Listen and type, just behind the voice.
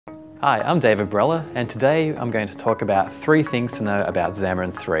Hi, I'm David Brella, and today I'm going to talk about 3 things to know about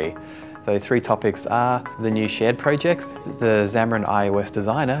Xamarin 3. Those 3 topics are the new shared projects, the Xamarin.iOS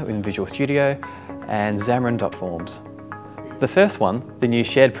designer in Visual Studio, and Xamarin.Forms. The first one, the new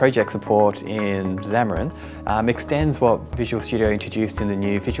shared project support in Xamarin, extends what Visual Studio introduced in the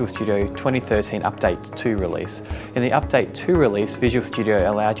new Visual Studio 2013 Update 2 release. In the Update 2 release, Visual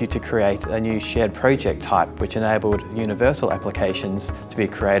Studio allowed you to create a new shared project type which enabled universal applications to be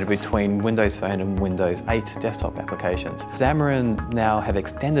created between Windows Phone and Windows 8 desktop applications. Xamarin now have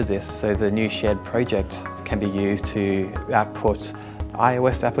extended this so the new shared project can be used to output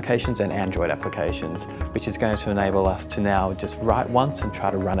iOS applications and Android applications, which is going to enable us to now just write once and try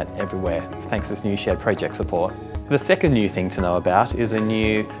to run it everywhere, thanks to this new shared project support. The second new thing to know about is a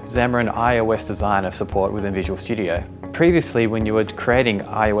new Xamarin.iOS designer support within Visual Studio. Previously, when you were creating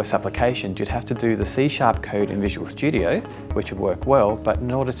iOS applications, you'd have to do the C# code in Visual Studio, which would work well, but in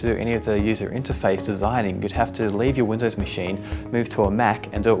order to do any of the user interface designing, you'd have to leave your Windows machine, move to a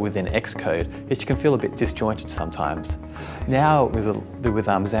Mac and do it within Xcode, which can feel a bit disjointed sometimes. Now with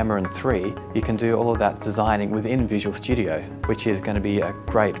Xamarin 3, you can do all of that designing within Visual Studio, which is going to be a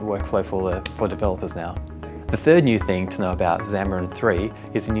great workflow for developers now. The third new thing to know about Xamarin 3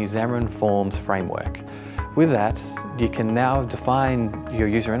 is the new Xamarin.Forms framework. With that, you can now define your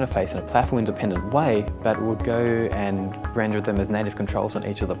user interface in a platform-independent way, but it will go and render them as native controls on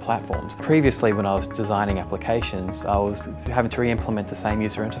each of the platforms. Previously, when I was designing applications, I was having to re-implement the same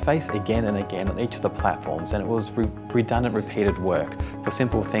user interface again and again on each of the platforms, and it was redundant, repeated work for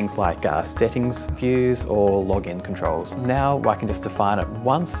simple things like settings views or login controls. Now I can just define it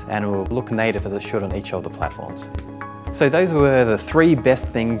once, and it will look native as it should on each of the platforms. So those were the 3 best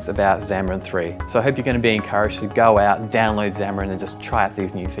things about Xamarin 3. So I hope you're going to be encouraged to go out, download Xamarin and just try out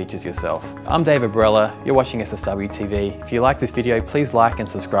these new features yourself. I'm David Brella, you're watching SSW TV. If you like this video, please like and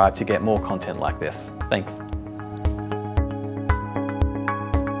subscribe to get more content like this. Thanks.